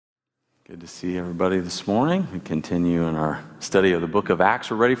Good to see everybody this morning. We continue in our study of the book of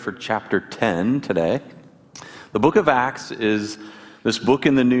Acts. We're ready for chapter 10 today. The book of Acts is this book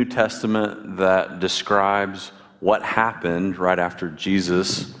in the New Testament that describes what happened right after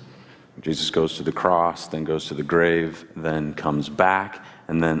Jesus goes to the cross, then goes to the grave, then comes back,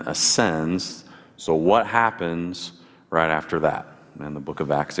 and then ascends. So what happens right after that? And the book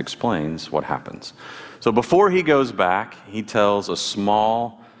of Acts explains what happens. So before he goes back, he tells a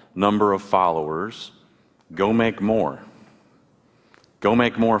small number of followers, go make more. Go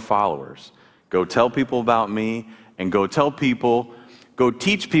make more followers. Go tell people about me, and go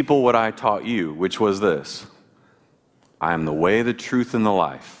teach people what I taught you, which was this: I am the way, the truth, and the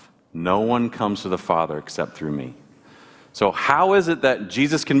life. No one comes to the Father except through me. So how is it that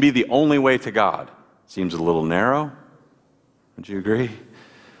Jesus can be the only way to God? Seems a little narrow. Would you agree?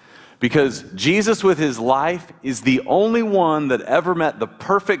 Because Jesus with his life is the only one that ever met the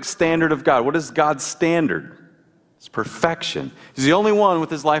perfect standard of God. What is God's standard? It's perfection. He's the only one with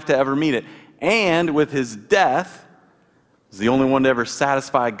his life to ever meet it. And with his death, he's the only one to ever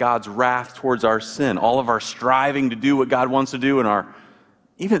satisfy God's wrath towards our sin. All of our striving to do what God wants to do, and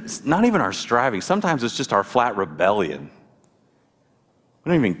not even our striving. Sometimes it's just our flat rebellion.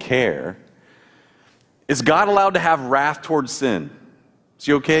 We don't even care. Is God allowed to have wrath towards sin? Is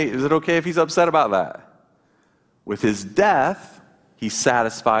he okay? Is it okay if he's upset about that? With his death, he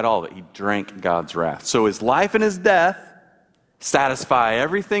satisfied all of it. He drank God's wrath. So his life and his death satisfy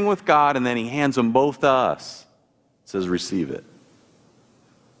everything with God, and then he hands them both to us. It says, receive it.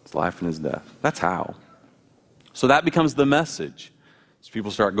 His life and his death. That's how. So that becomes the message. So people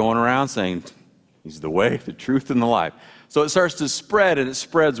start going around saying, he's the way, the truth, and the life. So it starts to spread, and it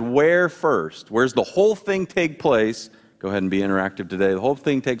spreads where first? Where's the whole thing take place? Go ahead and be interactive today. The whole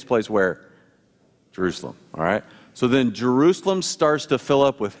thing takes place where? Jerusalem, all right? So then Jerusalem starts to fill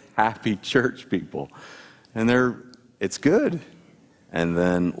up with happy church people. And it's good. And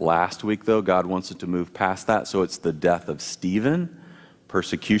then last week, though, God wants it to move past that. So it's the death of Stephen.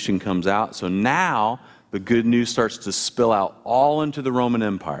 Persecution comes out. So now the good news starts to spill out all into the Roman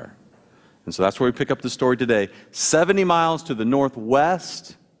Empire. And so that's where we pick up the story today. 70 miles to the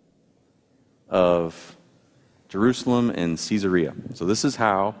northwest of Jerusalem and Caesarea. So this is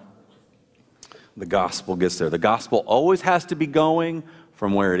how the gospel gets there. The gospel always has to be going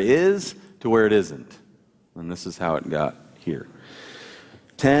from where it is to where it isn't. And this is how it got here.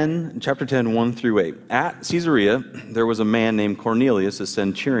 Chapter 10, 1 through 8. At Caesarea, there was a man named Cornelius, a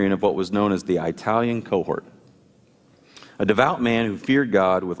centurion of what was known as the Italian cohort. A devout man who feared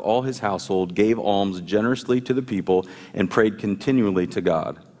God with all his household, gave alms generously to the people, and prayed continually to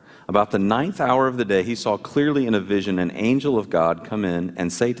God. About the 9th hour of the day, he saw clearly in a vision an angel of God come in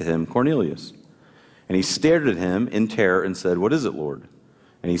and say to him, Cornelius. And he stared at him in terror and said, What is it, Lord?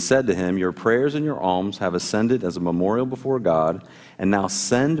 And he said to him, Your prayers and your alms have ascended as a memorial before God, and now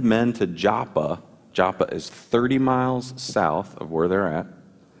send men to Joppa. Joppa is 30 miles south of where they're at.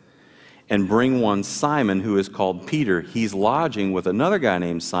 And bring one Simon, who is called Peter. He's lodging with another guy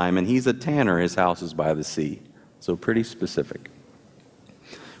named Simon. He's a tanner. His house is by the sea. So pretty specific.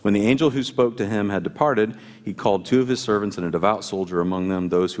 When the angel who spoke to him had departed, he called 2 of his servants and a devout soldier among them,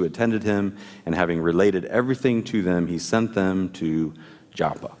 those who attended him, and having related everything to them, he sent them to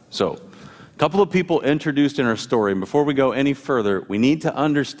Joppa. So, a couple of people introduced in our story, and before we go any further, we need to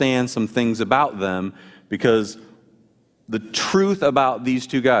understand some things about them, because the truth about these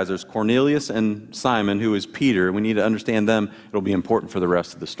two guys, there's Cornelius and Simon, who is Peter, and we need to understand them. It'll be important for the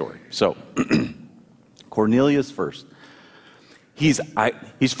rest of the story. So, Cornelius first. He's a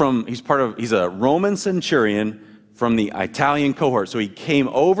Roman centurion from the Italian cohort. So he came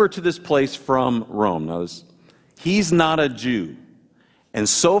over to this place from Rome. Notice, he's not a Jew. And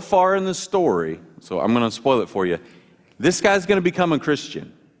so far in the story, so I'm going to spoil it for you, this guy's going to become a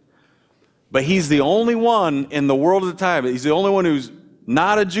Christian. But he's the only one in the world at the time, he's the only one who's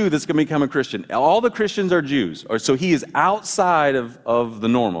not a Jew that's going to become a Christian. All the Christians are Jews. So he is outside of the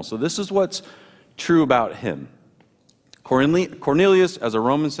normal. So this is what's true about him. Cornelius, as a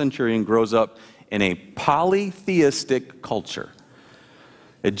Roman centurion, grows up in a polytheistic culture.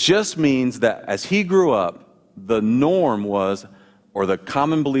 It just means that as he grew up, the norm was, or the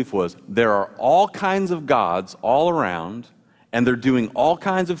common belief was, there are all kinds of gods all around, and they're doing all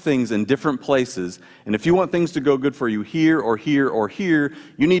kinds of things in different places. And if you want things to go good for you here or here or here,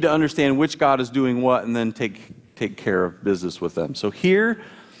 you need to understand which God is doing what and then take care of business with them. So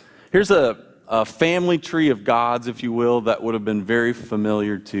here's a family tree of gods, if you will, that would have been very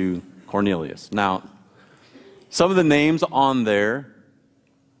familiar to Cornelius. Now, some of the names on there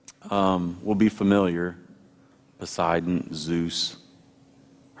will be familiar. Poseidon, Zeus,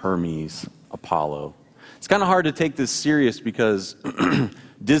 Hermes, Apollo. It's kind of hard to take this serious because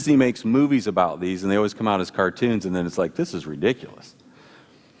Disney makes movies about these and they always come out as cartoons, and then it's like, this is ridiculous.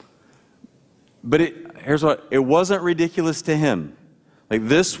 But here's what, it wasn't ridiculous to him. Like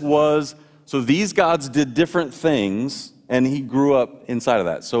so these gods did different things, and he grew up inside of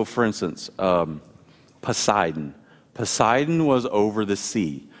that. So for instance, Poseidon. Poseidon was over the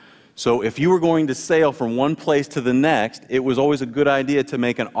sea. So if you were going to sail from one place to the next, it was always a good idea to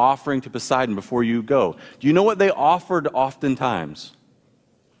make an offering to Poseidon before you go. Do you know what they offered oftentimes?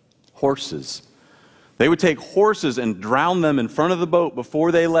 Horses. They would take horses and drown them in front of the boat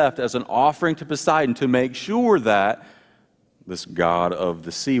before they left as an offering to Poseidon to make sure that this god of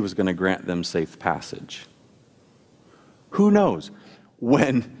the sea was going to grant them safe passage. Who knows?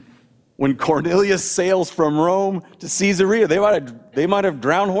 When Cornelius sails from Rome to Caesarea, they might have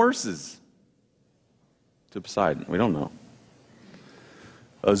drowned horses to Poseidon. We don't know.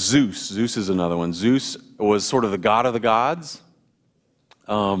 Zeus is another one. Zeus was sort of the god of the gods,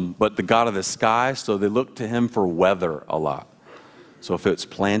 but the god of the sky, so they looked to him for weather a lot. So if it's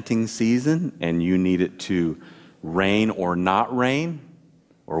planting season and you need it to rain or not rain,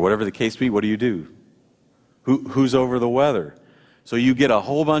 or whatever the case be, what do? Who's over the weather? So you get a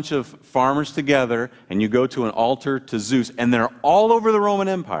whole bunch of farmers together and you go to an altar to Zeus, and they're all over the Roman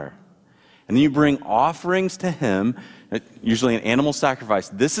Empire. And then you bring offerings to him, usually an animal sacrifice.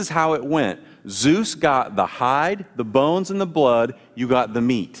 This is how it went. Zeus got the hide, the bones, and the blood. You got the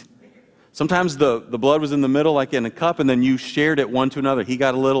meat. Sometimes the blood was in the middle, like in a cup, and then you shared it one to another. He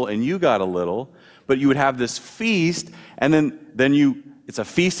got a little and you got a little. But you would have this feast, and then it's a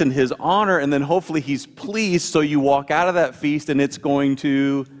feast in his honor, and then hopefully he's pleased, so you walk out of that feast and it's going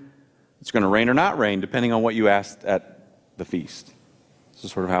to rain or not rain, depending on what you asked at the feast. This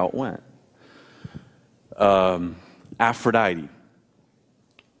is sort of how it went. Aphrodite.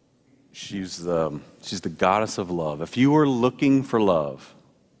 She's the goddess of love. If you were looking for love,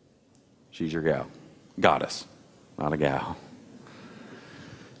 she's your gal. Goddess, not a gal.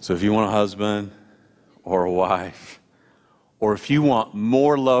 So if you want a husband or a wife, or if you want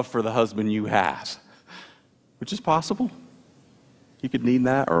more love for the husband you have, which is possible, you could need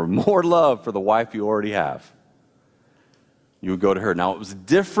that, or more love for the wife you already have, you would go to her. Now, it was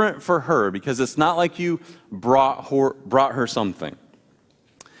different for her because it's not like you brought her something.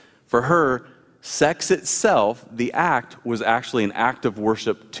 For her, sex itself, the act, was actually an act of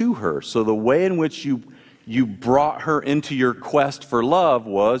worship to her. So the way in which you brought her into your quest for love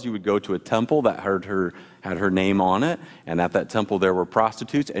was you would go to a temple that had her name on it, and at that temple there were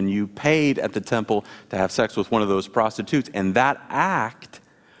prostitutes, and you paid at the temple to have sex with one of those prostitutes, and that act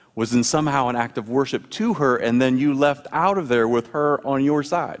was in somehow an act of worship to her, and then you left out of there with her on your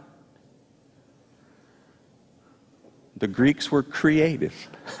side. The Greeks were creative,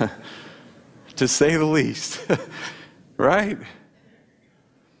 to say the least, right?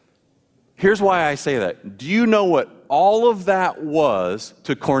 Here's why I say that. Do you know what all of that was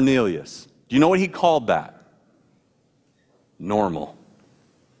to Cornelius? Do you know what he called that? Normal.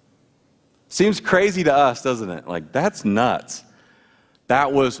 Seems crazy to us, doesn't it? Like, that's nuts.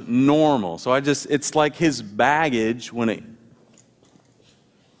 That was normal. So it's like his baggage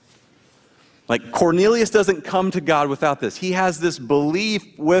like Cornelius doesn't come to God without this. He has this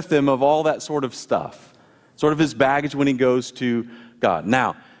belief with him of all that sort of stuff. Sort of his baggage when he goes to God.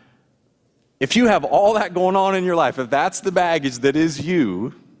 Now, if you have all that going on in your life, if that's the baggage that is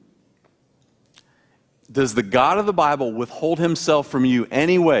you, does the God of the Bible withhold himself from you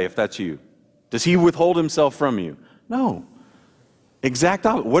anyway, if that's you? Does he withhold himself from you? No. Exact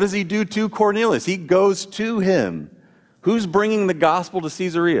opposite. What does he do to Cornelius? He goes to him. Who's bringing the gospel to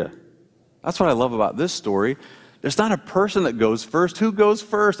Caesarea? That's what I love about this story. There's not a person that goes first. Who goes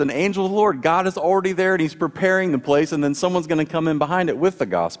first? An angel of the Lord. God is already there, and he's preparing the place, and then someone's going to come in behind it with the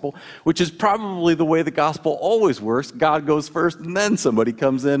gospel, which is probably the way the gospel always works. God goes first, and then somebody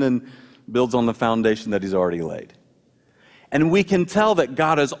comes in and builds on the foundation that he's already laid. And we can tell that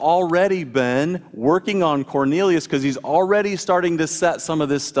God has already been working on Cornelius because he's already starting to set some of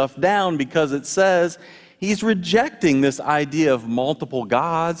this stuff down, because it says he's rejecting this idea of multiple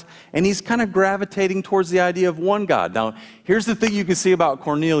gods, and he's kind of gravitating towards the idea of one God. Now, here's the thing you can see about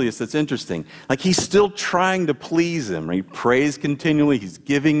Cornelius that's interesting. Like, he's still trying to please him. He prays continually. He's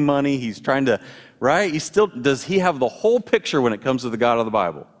giving money. He's trying to, right? Does he have the whole picture when it comes to the God of the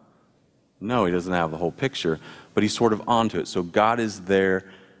Bible? No, he doesn't have the whole picture, but he's sort of onto it. So God is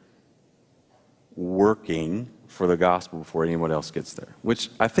there working for the gospel before anyone else gets there, which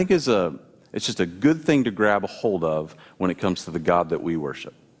I think it's just a good thing to grab a hold of when it comes to the God that we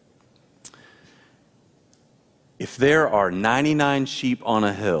worship. If there are 99 sheep on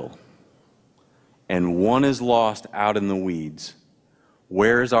a hill and one is lost out in the weeds,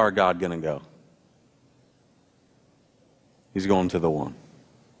 where is our God going to go? He's going to the one.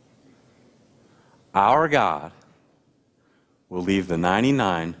 Our God will leave the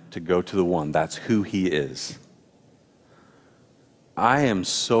 99 to go to the one. That's who he is. I am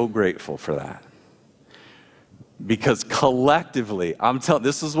so grateful for that. Because collectively,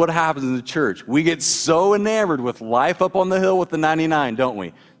 this is what happens in the church. We get so enamored with life up on the hill with the 99, don't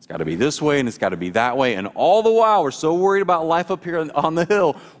we? It's got to be this way and it's got to be that way. And all the while, we're so worried about life up here on the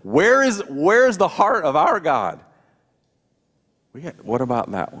hill. Where is the heart of our God? What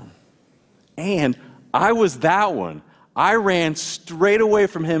about that one? And I was that one. I ran straight away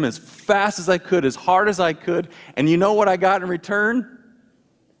from him as fast as I could, as hard as I could. And you know what I got in return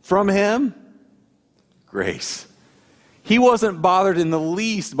from him? Grace. He wasn't bothered in the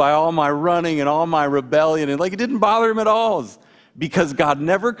least by all my running and all my rebellion. And it didn't bother him at all. Because God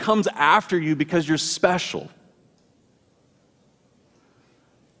never comes after you because you're special.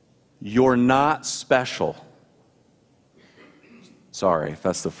 You're not special. Sorry if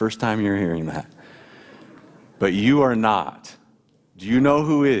that's the first time you're hearing that. But you are not. Do you know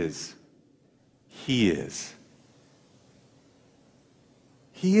who is? He is.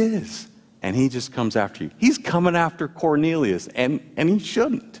 He is. And he just comes after you. He's coming after Cornelius, and he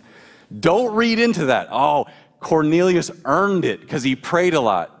shouldn't. Don't read into that. Oh, Cornelius earned it because he prayed a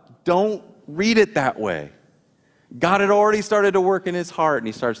lot. Don't read it that way. God had already started to work in his heart, and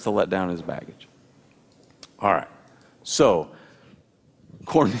he starts to let down his baggage. All right. So,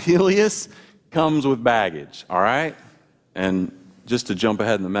 Cornelius comes with baggage, all right? And just to jump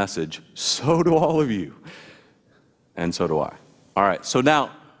ahead in the message, so do all of you. And so do I. All right, so now,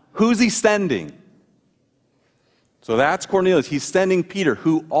 who's he sending? So that's Cornelius. He's sending Peter,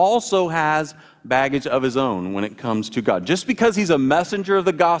 who also has baggage of his own when it comes to God. Just because he's a messenger of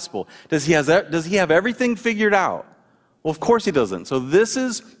the gospel, does he have everything figured out? Well, of course he doesn't. So this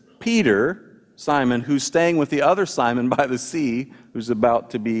is Peter, Simon, who's staying with the other Simon by the sea, who's about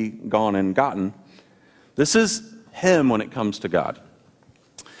to be gone and gotten. This is him when it comes to God.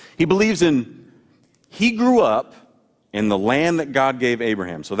 He grew up in the land that God gave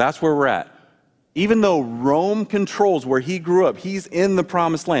Abraham. So that's where we're at. Even though Rome controls where he grew up, he's in the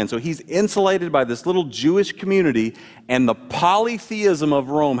promised land. So he's insulated by this little Jewish community, and the polytheism of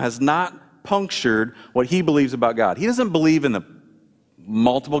Rome has not punctured what he believes about God. He doesn't believe in the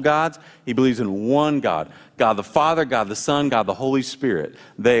multiple gods. He believes in one God. God the Father, God the Son, God the Holy Spirit.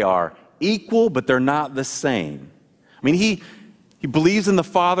 They are equal, but they're not the same. I mean, he believes in the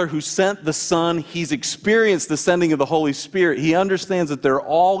Father who sent the Son. He's experienced the sending of the Holy Spirit. He understands that they're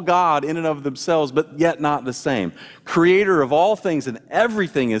all God in and of themselves, but yet not the same. Creator of all things, and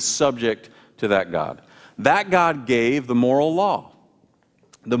everything is subject to that God. That God gave the moral law.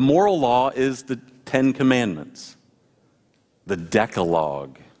 The moral law is the 10 Commandments. The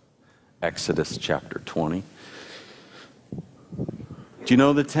Decalogue, Exodus chapter 20. Do you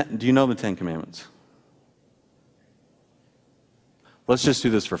know the 10 Commandments? Let's just do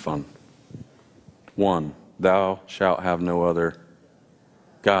this for fun. 1, thou shalt have no other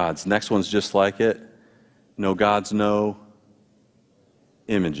gods. Next one's just like it. No gods, no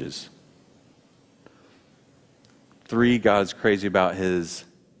images. 3, God's crazy about his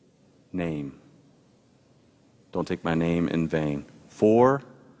name. Don't take my name in vain. 4,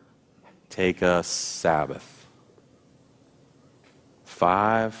 take a Sabbath.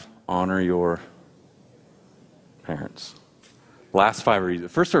 5, honor your parents. Last 5 are easy. The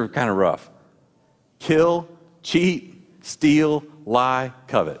first are kind of rough. Kill, cheat, steal, lie,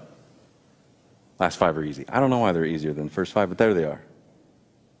 covet. Last 5 are easy. I don't know why they're easier than the first 5, but there they are.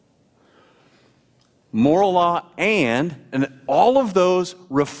 Moral law and all of those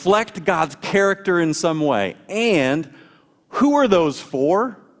reflect God's character in some way. And who are those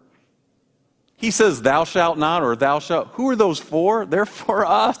for? He says, thou shalt not, or thou shalt. Who are those for? They're for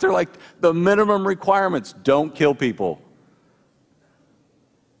us. They're like the minimum requirements. Don't kill people.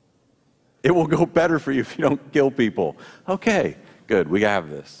 It will go better for you if you don't kill people. Okay, good. We have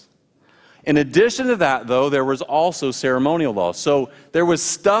this. In addition to that, though, there was also ceremonial law. So there was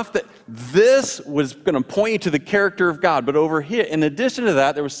stuff that this was going to point you to the character of God. But over here, in addition to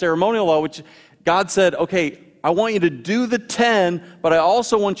that, there was ceremonial law, which God said, okay, I want you to do the 10, but I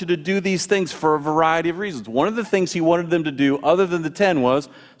also want you to do these things for a variety of reasons. One of the things he wanted them to do, other than the 10, was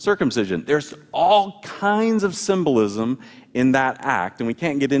circumcision. There's all kinds of symbolism in that act, and we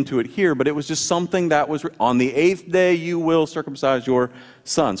can't get into it here, but it was just something that was, on the 8th day you will circumcise your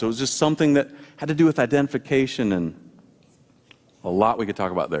son. So it was just something that had to do with identification and A lot we could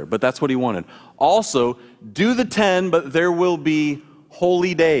talk about there, but that's what he wanted. Also, do the 10, but there will be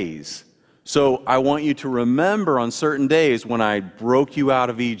holy days. So I want you to remember on certain days when I broke you out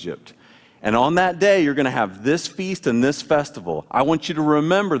of Egypt. And on that day, you're going to have this feast and this festival. I want you to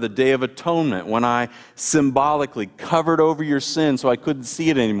remember the Day of Atonement when I symbolically covered over your sin so I couldn't see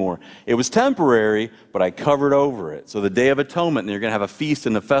it anymore. It was temporary, but I covered over it. So the Day of Atonement, and you're going to have a feast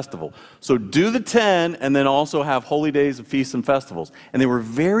and a festival. So do the 10 and then also have holy days of feasts and festivals. And they were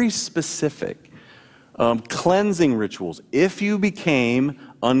very specific. Cleansing rituals. If you became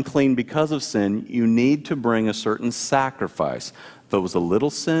unclean because of sin, you need to bring a certain sacrifice. If it was a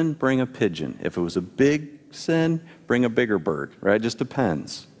little sin, bring a pigeon. If it was a big sin, bring a bigger bird, right? It just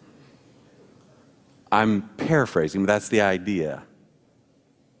depends. I'm paraphrasing, but that's the idea.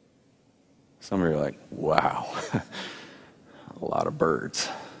 Some of you are like, wow, a lot of birds.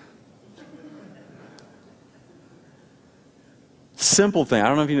 Simple thing, I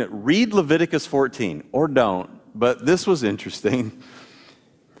don't know if you know, read Leviticus 14, or don't, but this was interesting.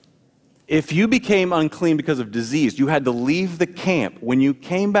 If you became unclean because of disease, you had to leave the camp. When you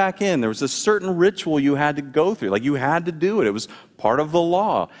came back in, there was a certain ritual you had to go through. Like, you had to do it. It was part of the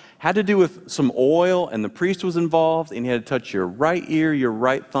law. Had to do with some oil, and the priest was involved, and you had to touch your right ear, your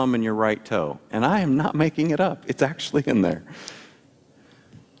right thumb, and your right toe. And I am not making it up. It's actually in there.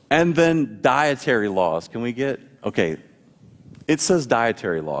 And then dietary laws. Can we get, okay, it says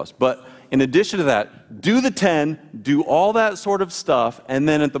dietary laws, but in addition to that, do the 10, do all that sort of stuff, and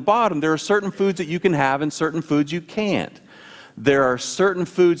then at the bottom, there are certain foods that you can have and certain foods you can't. There are certain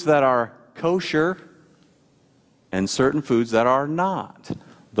foods that are kosher and certain foods that are not.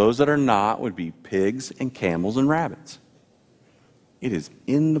 Those that are not would be pigs and camels and rabbits. It is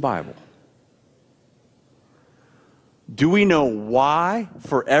in the Bible. Do we know why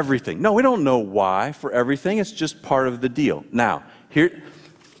for everything? No, we don't know why for everything. It's just part of the deal. Now, here,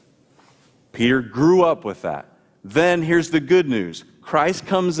 Peter grew up with that. Then here's the good news. Christ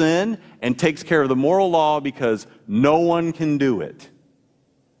comes in and takes care of the moral law because no one can do it.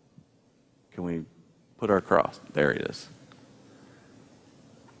 Can we put our cross? There it is.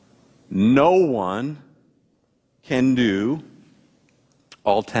 No one can do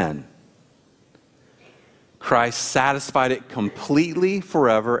all 10. Christ satisfied it completely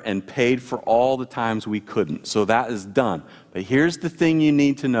forever and paid for all the times we couldn't. So that is done. But here's the thing you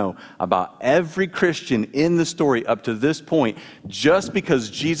need to know about every Christian in the story up to this point. Just because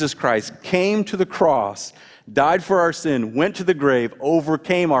Jesus Christ came to the cross, died for our sin, went to the grave,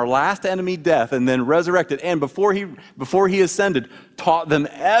 overcame our last enemy, death, and then resurrected, and before he ascended, taught them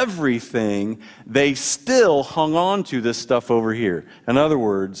everything, they still hung on to this stuff over here. In other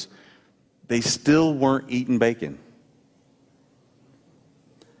words, they still weren't eating bacon.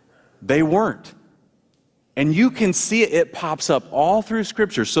 They weren't. And you can see it, it pops up all through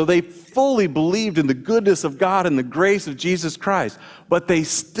Scripture. So they fully believed in the goodness of God and the grace of Jesus Christ, but they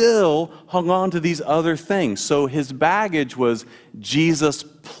still hung on to these other things. So his baggage was Jesus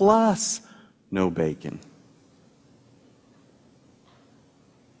plus no bacon.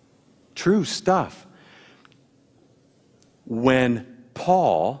 True stuff. When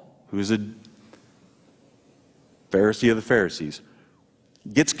Paul, who's a Pharisee of the Pharisees,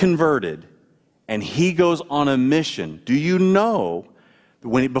 gets converted and he goes on a mission. Do you know,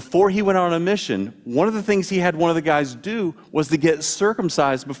 before he went on a mission, one of the things he had one of the guys do was to get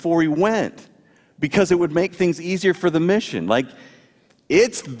circumcised before he went, because it would make things easier for the mission. Like,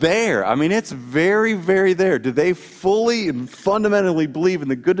 it's there. I mean, it's very, very there. Do they fully and fundamentally believe in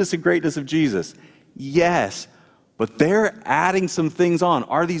the goodness and greatness of Jesus? Yes. But they're adding some things on.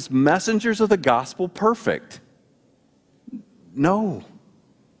 Are these messengers of the gospel perfect? No.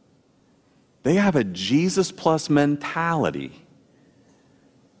 They have a Jesus plus mentality.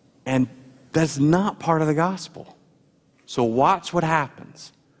 And that's not part of the gospel. So watch what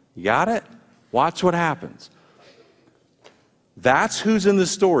happens. You got it? Watch what happens. That's who's in the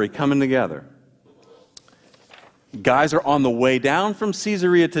story coming together. Guys are on the way down from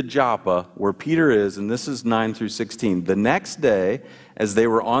Caesarea to Joppa, where Peter is, and this is 9 through 16. The next day, as they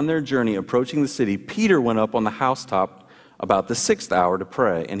were on their journey approaching the city, Peter went up on the housetop about the 6th hour to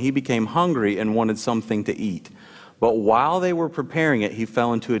pray, and he became hungry and wanted something to eat. But while they were preparing it, he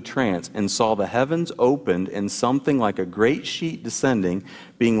fell into a trance and saw the heavens opened and something like a great sheet descending,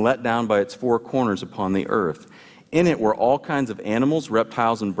 being let down by its 4 corners upon the earth. In it were all kinds of animals,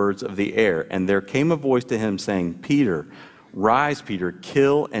 reptiles, and birds of the air. And there came a voice to him saying, "Peter, rise, Peter,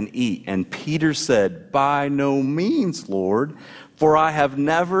 kill and eat." And Peter said, "By no means, Lord, for I have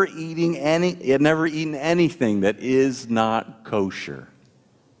never eaten anything that is not kosher."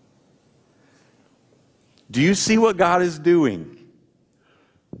 Do you see what God is doing?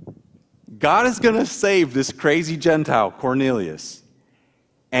 God is going to save this crazy Gentile, Cornelius.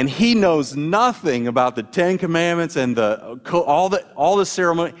 And he knows nothing about the Ten Commandments and all the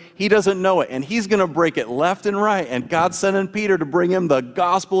ceremony. He doesn't know it. And he's going to break it left and right. And God's sending Peter to bring him the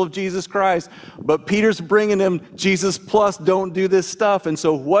gospel of Jesus Christ. But Peter's bringing him Jesus plus, don't do this stuff. And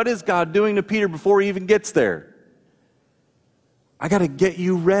so what is God doing to Peter before he even gets there? I got to get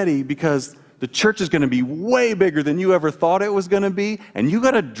you ready because the church is going to be way bigger than you ever thought it was going to be. And you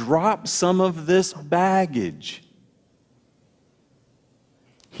got to drop some of this baggage.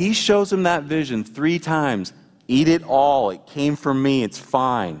 He shows him that vision 3 times. Eat it all. It came from me. It's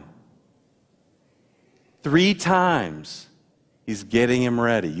fine. 3 times he's getting him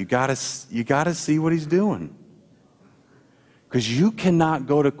ready. You gotta see what he's doing. Because you cannot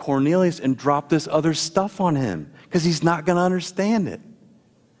go to Cornelius and drop this other stuff on him. Because he's not going to understand it.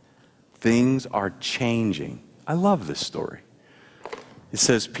 Things are changing. I love this story. It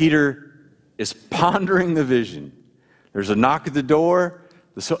says Peter is pondering the vision. There's a knock at the door.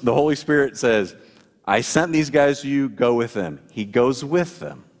 The Holy Spirit says, I sent these guys to you, go with them. He goes with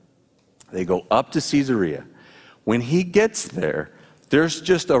them. They go up to Caesarea. When he gets there, there's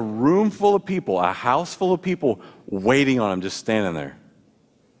just a room full of people, a house full of people waiting on him, just standing there.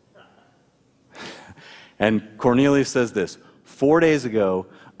 And Cornelius says this, 4 days ago,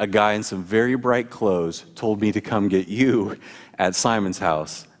 a guy in some very bright clothes told me to come get you at Simon's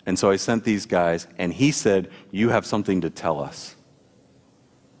house. And so I sent these guys, and he said, you have something to tell us.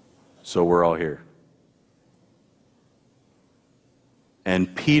 So we're all here.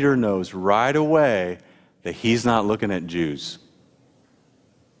 And Peter knows right away that he's not looking at Jews.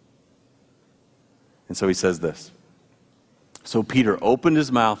 And so he says this. So Peter opened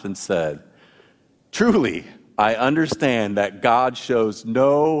his mouth and said, truly, I understand that God shows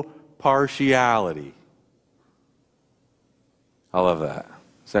no partiality. I love that.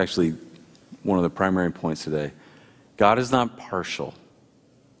 It's actually one of the primary points today. God is not partial.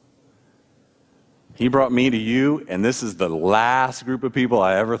 He brought me to you, and this is the last group of people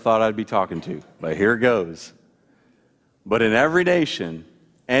I ever thought I'd be talking to. But here it goes. But in every nation,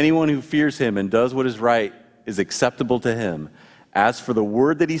 anyone who fears him and does what is right is acceptable to him. As for the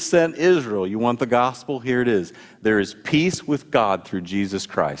word that he sent Israel, you want the gospel? Here it is. There is peace with God through Jesus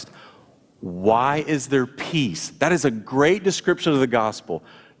Christ. Why is there peace? That is a great description of the gospel.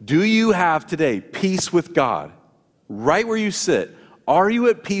 Do you have today peace with God? Right where you sit. Are you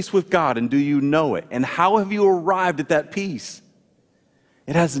at peace with God, and do you know it? And how have you arrived at that peace?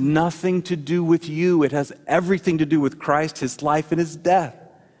 It has nothing to do with you. It has everything to do with Christ, his life, and his death.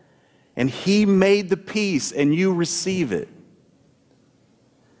 And he made the peace, and you receive it.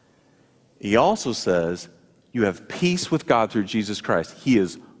 He also says you have peace with God through Jesus Christ. He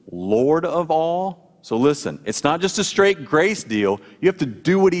is Lord of all. So listen, it's not just a straight grace deal. You have to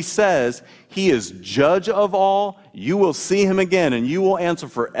do what he says. He is judge of all. You will see him again, and you will answer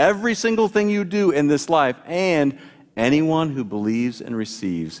for every single thing you do in this life. And anyone who believes and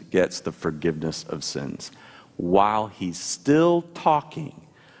receives gets the forgiveness of sins. While he's still talking,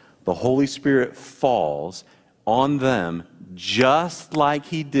 the Holy Spirit falls on them just like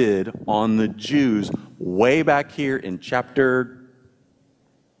he did on the Jews way back here in chapter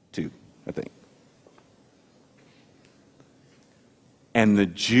 2, I think. And the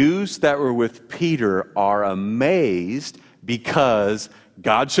Jews that were with Peter are amazed because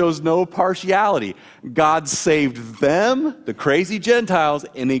God shows no partiality. God saved them, the crazy Gentiles,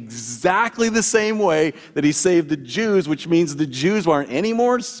 in exactly the same way that he saved the Jews, which means the Jews weren't any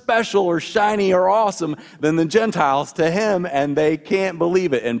more special or shiny or awesome than the Gentiles to him, and they can't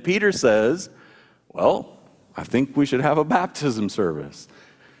believe it. And Peter says, well, I think we should have a baptism service.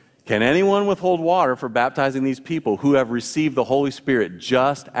 Can anyone withhold water for baptizing these people who have received the Holy Spirit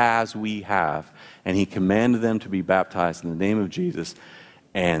just as we have? And he commanded them to be baptized in the name of Jesus.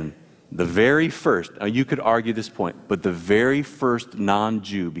 And the very first, now you could argue this point, but the very first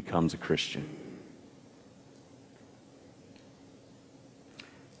non-Jew becomes a Christian.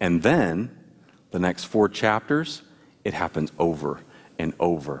 And then, the next 4 chapters, it happens over and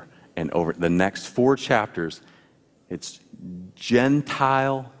over and over. The next 4 chapters, it's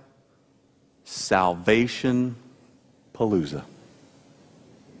Gentile salvation palooza.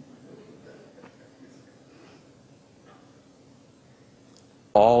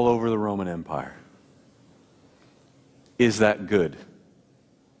 All over the Roman Empire. Is that good?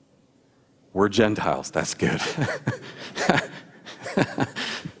 We're Gentiles. That's good.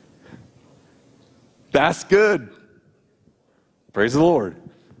 That's good. Praise the Lord.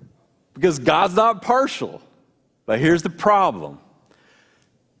 Because God's not partial. But here's the problem.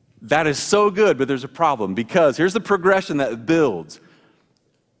 That is so good, but there's a problem. Because here's the progression that builds.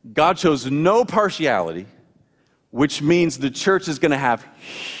 God shows no partiality, which means the church is going to have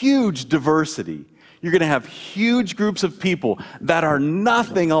huge diversity. You're going to have huge groups of people that are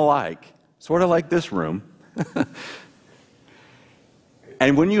nothing alike, sort of like this room.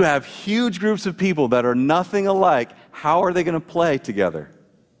 And when you have huge groups of people that are nothing alike, how are they going to play together?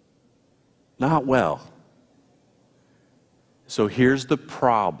 Not well. So here's the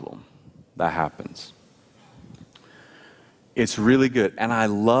problem that happens. It's really good. And I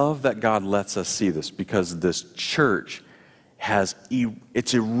love that God lets us see this, because this church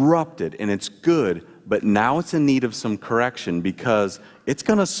it's erupted and it's good, but now it's in need of some correction because it's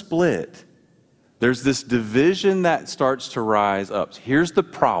going to split. There's this division that starts to rise up. Here's the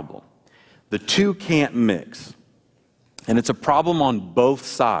problem. The two can't mix. And it's a problem on both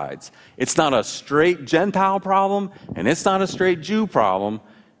sides. It's not a straight Gentile problem, and it's not a straight Jew problem.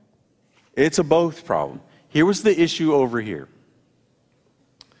 It's a both problem. Here was the issue over here.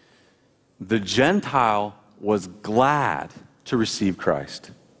 The Gentile was glad to receive Christ.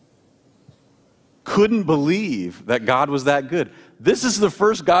 Couldn't believe that God was that good. This is the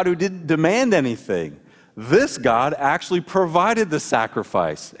first God who didn't demand anything. This God actually provided the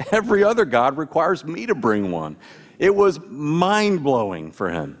sacrifice. Every other God requires me to bring one. It was mind-blowing for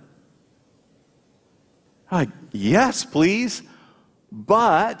him. Like, yes, please.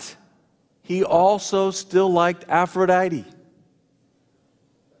 But he also still liked Aphrodite.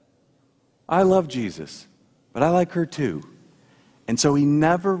 I love Jesus, but I like her too. And so he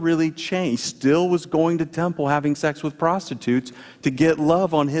never really changed. Still was going to temple, having sex with prostitutes to get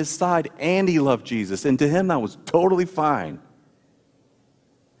love on his side, and he loved Jesus. And to him, that was totally fine.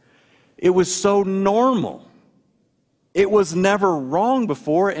 It was so normal. It was never wrong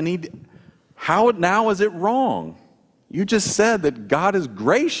before, and how now is it wrong? You just said that God is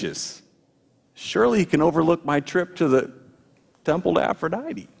gracious. Surely he can overlook my trip to the temple to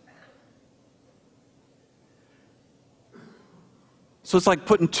Aphrodite. So it's like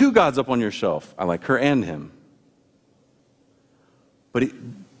putting two gods up on your shelf. I like her and him.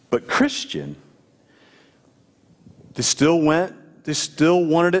 But Christian, they still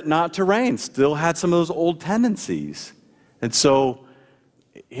wanted it not to rain, still had some of those old tendencies. And so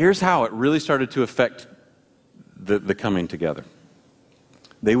here's how it really started to affect the coming together.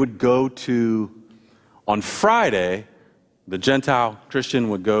 They would go on Friday, the Gentile Christian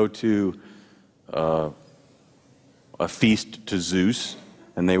would go to a feast to Zeus,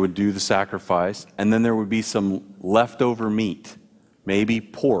 and they would do the sacrifice, and then there would be some leftover meat, maybe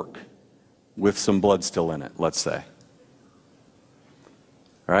pork with some blood still in it, let's say.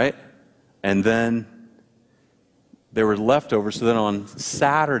 Right? And then there were leftovers, so then on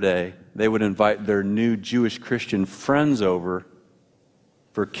Saturday, they would invite their new Jewish Christian friends over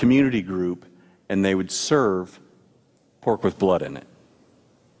for a community group, and they would serve pork with blood in it.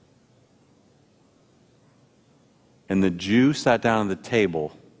 And the Jew sat down at the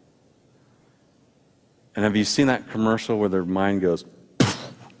table. And have you seen that commercial where their mind goes,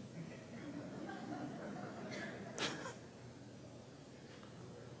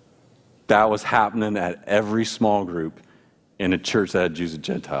 that was happening at every small group in a church that had Jews and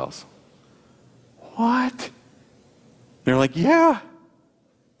Gentiles. What? They're like, yeah,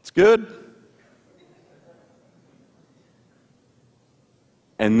 it's good.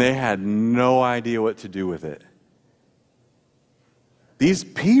 And they had no idea what to do with it. These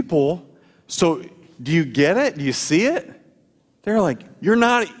people, so do you get it? Do you see it? They're like, you're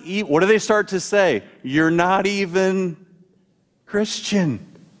not, what do they start to say? You're not even Christian.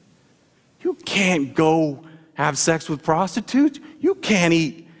 You can't go have sex with prostitutes. You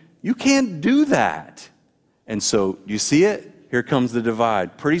can't do that. And so, you see it? Here comes the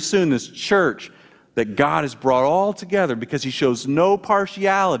divide. Pretty soon, this church that God has brought all together because he shows no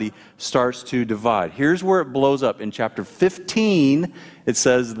partiality starts to divide. Here's where it blows up. In chapter 15, it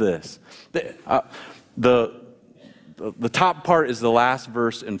says this. The top part is the last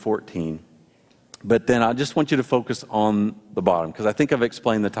verse in 14. But then I just want you to focus on the bottom, because I think I've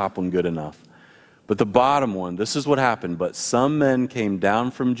explained the top one good enough. But the bottom one, this is what happened. But some men came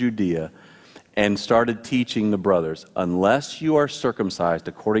down from Judea and started teaching the brothers, unless you are circumcised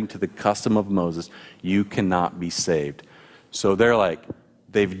according to the custom of Moses, you cannot be saved. So they're like,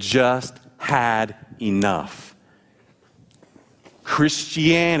 they've just had enough.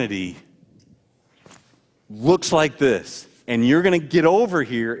 Christianity looks like this, and you're going to get over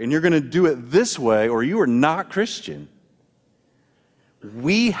here and you're going to do it this way, or you are not Christian.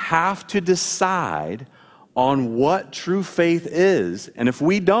 We have to decide on what true faith is. And if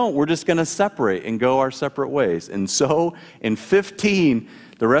we don't, we're just going to separate and go our separate ways. And so in 15,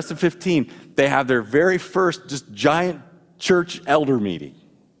 the rest of 15, they have their very first just giant church elder meeting.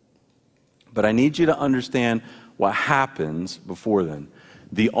 But I need you to understand what happens before then.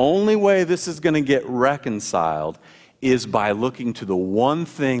 The only way this is going to get reconciled is by looking to the one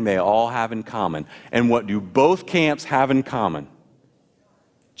thing they all have in common. And what do both camps have in common?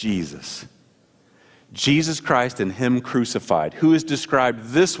 Jesus. Jesus Christ and Him crucified, who is described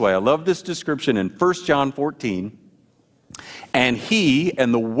this way. I love this description in 1 John 14. And He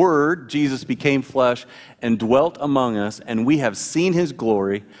and the Word, Jesus, became flesh and dwelt among us, and we have seen His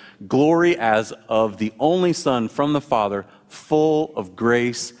glory, glory as of the only Son from the Father, full of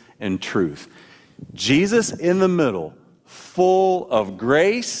grace and truth. Jesus in the middle, full of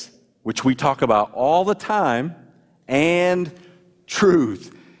grace, which we talk about all the time, and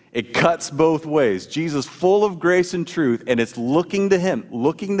truth. It cuts both ways. Jesus full of grace and truth, and it's looking to Him.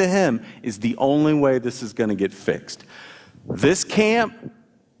 Looking to Him is the only way this is going to get fixed. This camp,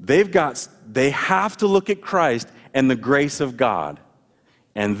 they have to look at Christ and the grace of God.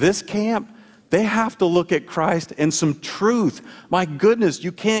 And this camp, they have to look at Christ and some truth. My goodness,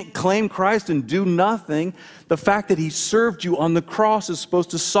 you can't claim Christ and do nothing. The fact that He served you on the cross is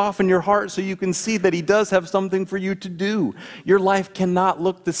supposed to soften your heart so you can see that He does have something for you to do. Your life cannot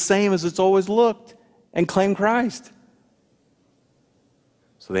look the same as it's always looked and claim Christ.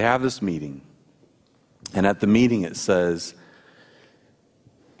 So they have this meeting. And at the meeting it says,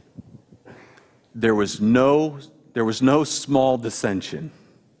 there was no small dissension.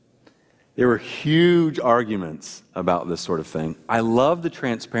 There were huge arguments about this sort of thing. I love the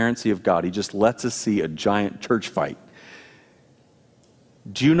transparency of God. He just lets us see a giant church fight.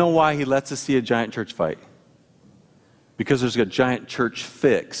 Do you know why He lets us see a giant church fight? Because there's a giant church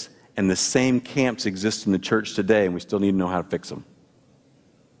fix, and the same camps exist in the church today, and we still need to know how to fix them.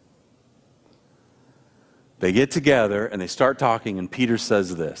 They get together and they start talking, and Peter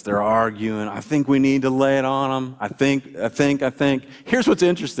says this. They're arguing. I think we need to lay it on them. I think. Here's what's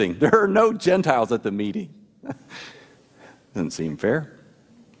interesting. There are no Gentiles at the meeting. Doesn't seem fair.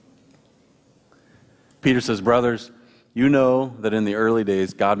 Peter says, brothers, you know that in the early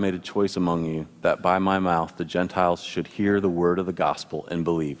days God made a choice among you that by my mouth the Gentiles should hear the word of the gospel and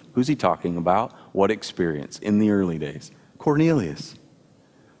believe. Who's he talking about? What experience in the early days? Cornelius.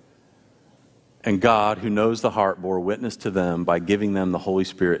 And God, who knows the heart, bore witness to them by giving them the Holy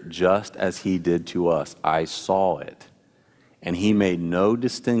Spirit just as He did to us. I saw it. And He made no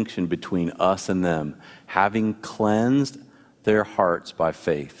distinction between us and them, having cleansed their hearts by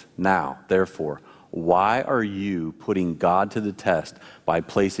faith. Now, therefore, why are you putting God to the test by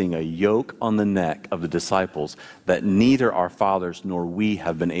placing a yoke on the neck of the disciples that neither our fathers nor we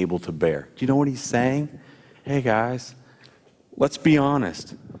have been able to bear? Do you know what He's saying? Hey guys, let's be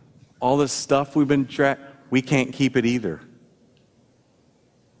honest. All this stuff we've been we can't keep it either.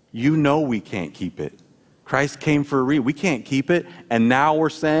 You know we can't keep it. Christ came for a reason. We can't keep it, and now we're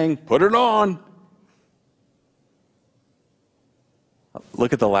saying, put it on.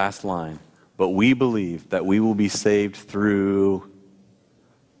 Look at the last line. But we believe that we will be saved through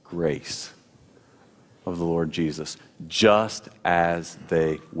grace of the Lord Jesus, just as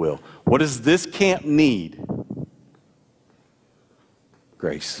they will. What does this camp need?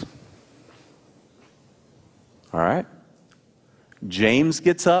 Grace. All right? James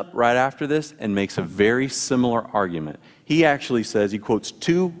gets up right after this and makes a very similar argument. He actually says, he quotes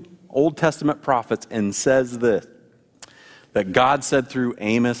two Old Testament prophets and says this, that God said through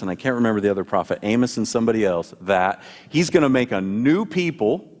Amos, and I can't remember the other prophet, Amos and somebody else, that He's going to make a new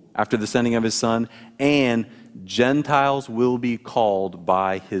people after the sending of His Son, and Gentiles will be called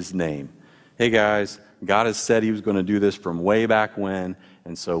by His name. Hey guys, God has said He was going to do this from way back when,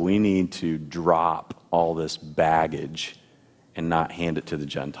 and so we need to drop all this baggage and not hand it to the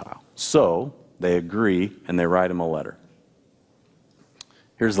Gentile. So they agree and they write Him a letter.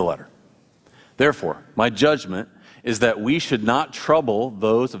 Here's the letter. Therefore, my judgment is that we should not trouble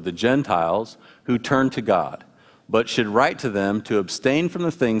those of the Gentiles who turn to God, but should write to them to abstain from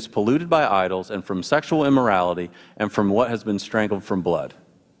the things polluted by idols and from sexual immorality and from what has been strangled from blood.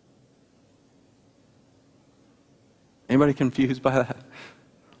 Anybody confused by that?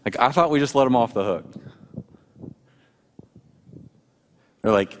 Like, I thought we just let them off the hook.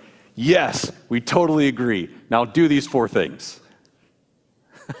 They're like, yes, we totally agree. Now do these 4 things.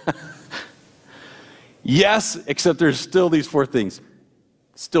 Yes, except there's still these 4 things.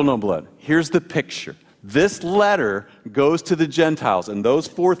 Still no blood. Here's the picture. This letter goes to the Gentiles, and those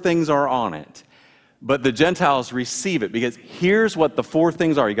 4 things are on it. But the Gentiles receive it, because here's what the 4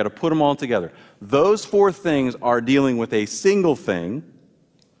 things are. You got to put them all together. Those 4 things are dealing with a single thing,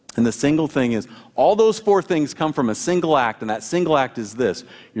 and the single thing is, all those 4 things come from a single act, and that single act is this: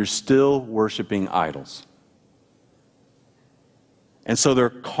 you're still worshiping idols. And so they're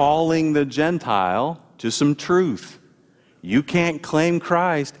calling the Gentile to some truth. You can't claim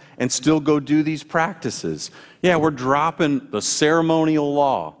Christ and still go do these practices. Yeah, we're dropping the ceremonial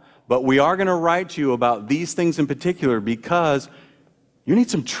law, but we are going to write to you about these things in particular because you need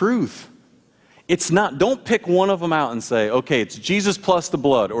some truth. It's not, don't pick one of them out and say, okay, it's Jesus plus the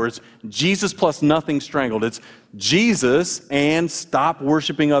blood, or it's Jesus plus nothing strangled. It's Jesus and stop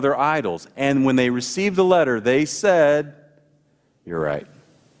worshiping other idols. And when they received the letter, they said, you're right.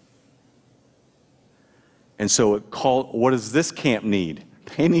 And so what does this camp need?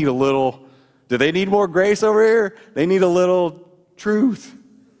 They need a little, do they need more grace over here? They need a little truth.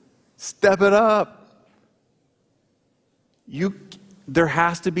 Step it up. There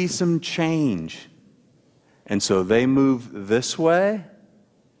has to be some change. And so they move this way,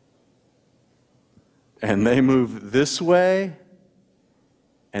 and they move this way,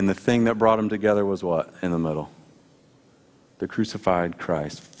 and the thing that brought them together was what in the middle? The crucified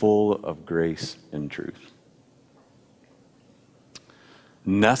Christ, full of grace and truth.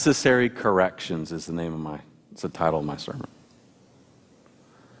 Necessary Corrections is it's the title of my sermon.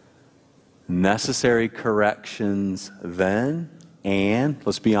 Necessary corrections then, and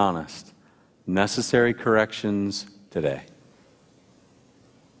let's be honest, necessary corrections today.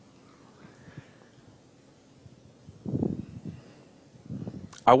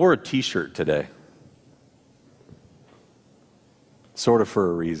 I wore a t-shirt today. Sort of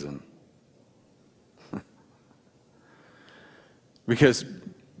for a reason. Because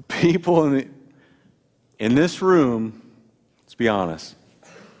people in this room, let's be honest,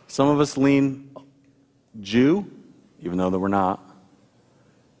 some of us lean Jew, even though that we're not,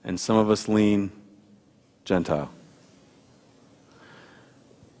 and some of us lean Gentile.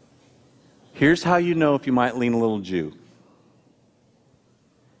 Here's how you know if you might lean a little Jew.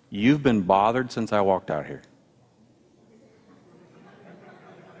 You've been bothered since I walked out here.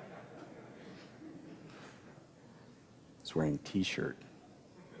 He's wearing a t-shirt.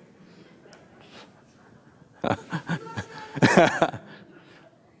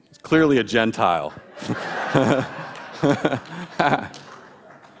 It's clearly a Gentile.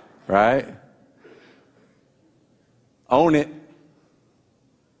 Right? Own it.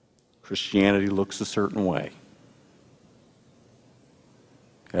 Christianity looks a certain way.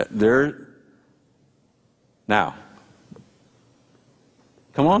 Now,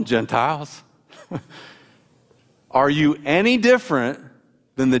 come on, Gentiles. Are you any different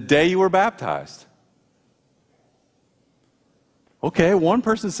than the day you were baptized? Okay, one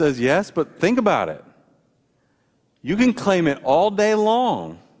person says yes, but think about it. You can claim it all day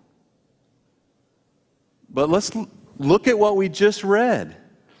long. But let's look at what we just read.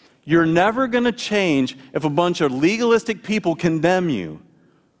 You're never going to change if a bunch of legalistic people condemn you.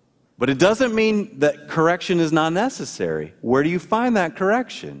 But it doesn't mean that correction is not necessary. Where do you find that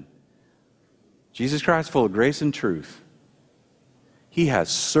correction? Jesus Christ, full of grace and truth. He has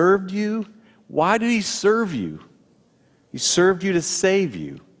served you. Why did He serve you? He served you to save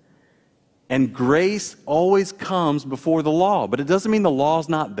you. And grace always comes before the law. But it doesn't mean the law's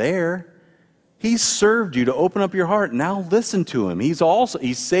not there. He served you to open up your heart. Now listen to Him. He's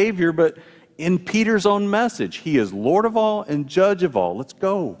Savior, but in Peter's own message, He is Lord of all and Judge of all. Let's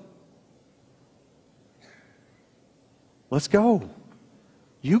go. Let's go.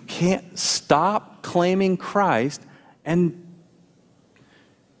 You can't stop claiming Christ and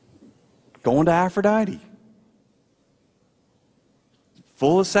going to Aphrodite.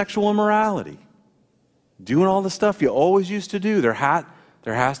 Full of sexual immorality. Doing all the stuff you always used to do. There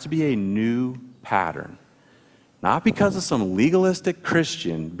has to be a new pattern. Not because of some legalistic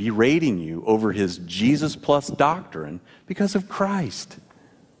Christian berating you over his Jesus plus doctrine, because of Christ.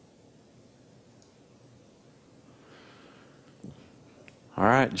 All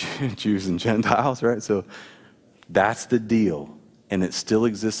right, Jews and Gentiles, right? So that's the deal. And it still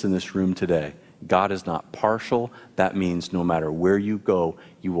exists in this room today. God is not partial. That means no matter where you go,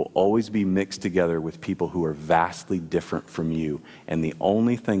 you will always be mixed together with people who are vastly different from you. And the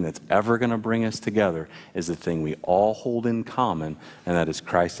only thing that's ever going to bring us together is the thing we all hold in common, and that is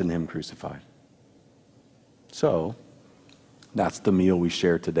Christ and Him crucified. So, that's the meal we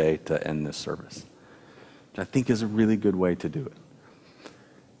share today to end this service, which I think is a really good way to do it.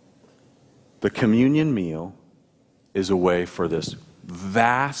 The communion meal is a way for this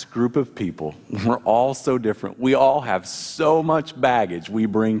vast group of people. We're all so different. We all have so much baggage we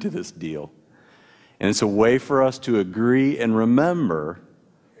bring to this deal. And it's a way for us to agree and remember,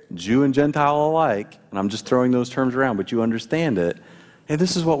 Jew and Gentile alike, and I'm just throwing those terms around, but you understand it. Hey,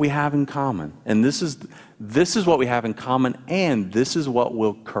 this is what we have in common. And this is what we have in common, and this is what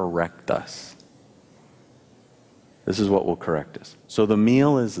will correct us. This is what will correct us. So the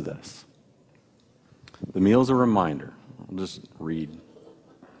meal is this. The meal is a reminder. I'll just read.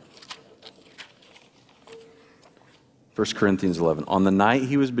 1 Corinthians 11. On the night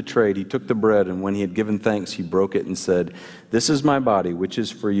he was betrayed, he took the bread, and when he had given thanks, he broke it and said, "This is my body, which is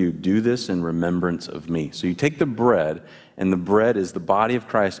for you. Do this in remembrance of me." So you take the bread, and the bread is the body of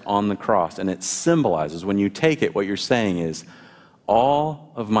Christ on the cross, and it symbolizes, when you take it, what you're saying is,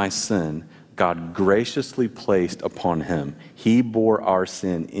 all of my sin, God graciously placed upon him. He bore our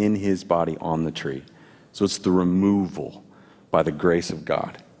sin in his body on the tree. So it's the removal by the grace of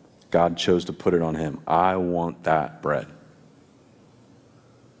God. God chose to put it on him. I want that bread.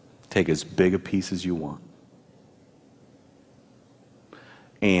 Take as big a piece as you want.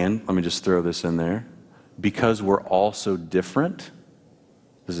 And let me just throw this in there. Because we're all so different,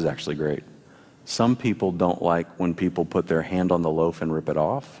 this is actually great. Some people don't like when people put their hand on the loaf and rip it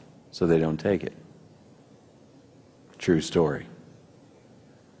off, so they don't take it. True story.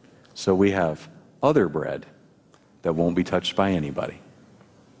 So we have other bread that won't be touched by anybody.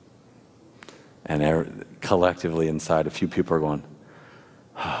 And collectively inside, a few people are going,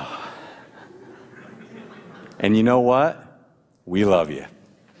 oh. And you know what? We love you.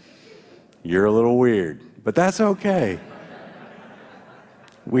 You're a little weird, but that's okay.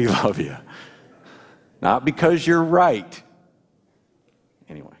 We love you. Not because you're right.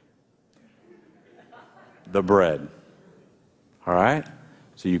 Anyway. The bread. All right?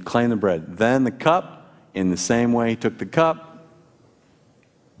 So you claim the bread. Then the cup, in the same way, he took the cup.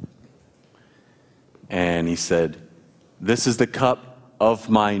 And he said, this is the cup of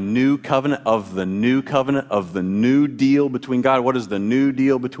my new covenant, of the new covenant, of the new deal between God. What is the new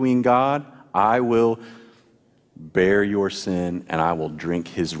deal between God? I will bear your sin, and I will drink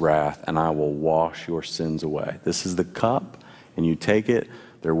his wrath, and I will wash your sins away. This is the cup, and you take it.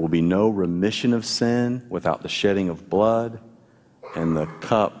 There will be no remission of sin without the shedding of blood, and the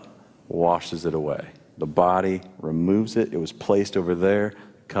cup washes it away. The body removes it. It was placed over there.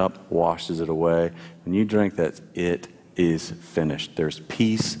 Cup washes it away. When you drink that, it is finished. There's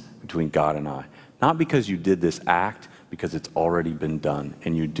peace between God and I. Not because you did this act, because it's already been done,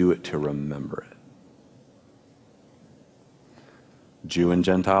 and you do it to remember it. Jew and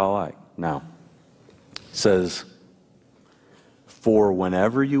Gentile alike. Now, it says, for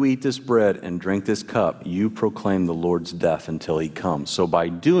whenever you eat this bread and drink this cup, you proclaim the Lord's death until he comes. So by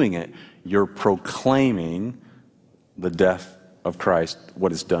doing it, you're proclaiming the death of Christ,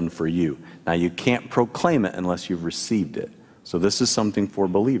 what it's done for you. Now, you can't proclaim it unless you've received it. So this is something for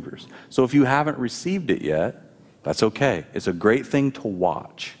believers. So if you haven't received it yet, that's okay. It's a great thing to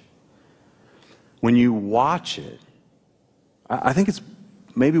watch. When you watch it, I think it's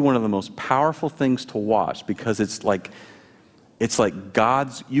maybe one of the most powerful things to watch, because it's like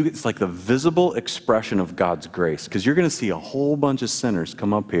God's, it's like the visible expression of God's grace. Because you're going to see a whole bunch of sinners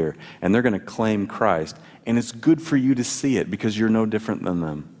come up here, and they're going to claim Christ. And it's good for you to see it, because you're no different than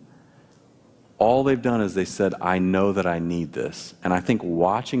them. All they've done is they said, I know that I need this. And I think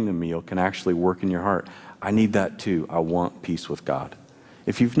watching the meal can actually work in your heart. I need that too. I want peace with God.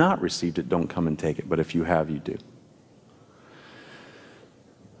 If you've not received it, don't come and take it. But if you have, you do.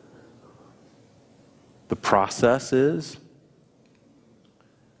 The process is,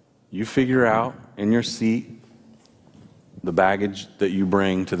 you figure out in your seat the baggage that you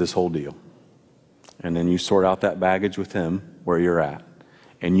bring to this whole deal. And then you sort out that baggage with him where you're at.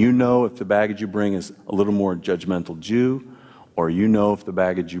 And you know if the baggage you bring is a little more judgmental Jew, or you know if the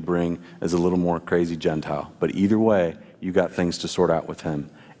baggage you bring is a little more crazy Gentile. But either way, you got things to sort out with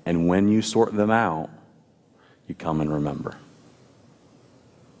him. And when you sort them out, you come and remember.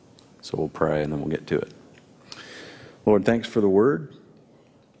 So we'll pray and then we'll get to it. Lord, thanks for the word.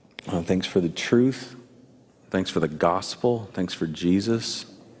 Thanks for the truth. Thanks for the gospel. Thanks for Jesus.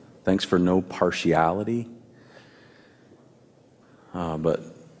 Thanks for no partiality. But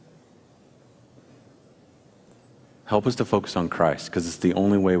help us to focus on Christ, because it's the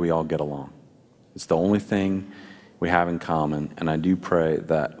only way we all get along. It's the only thing we have in common. And I do pray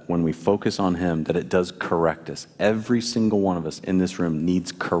that when we focus on him, that it does correct us. Every single one of us in this room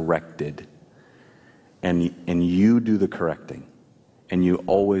needs corrected. And you do the correcting. And you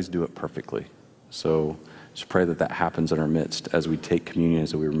always do it perfectly. So just pray that that happens in our midst as we take communion,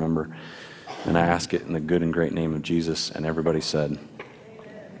 as we remember. And I ask it in the good and great name of Jesus. And everybody said,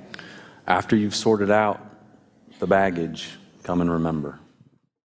 after you've sorted out the baggage, come and remember.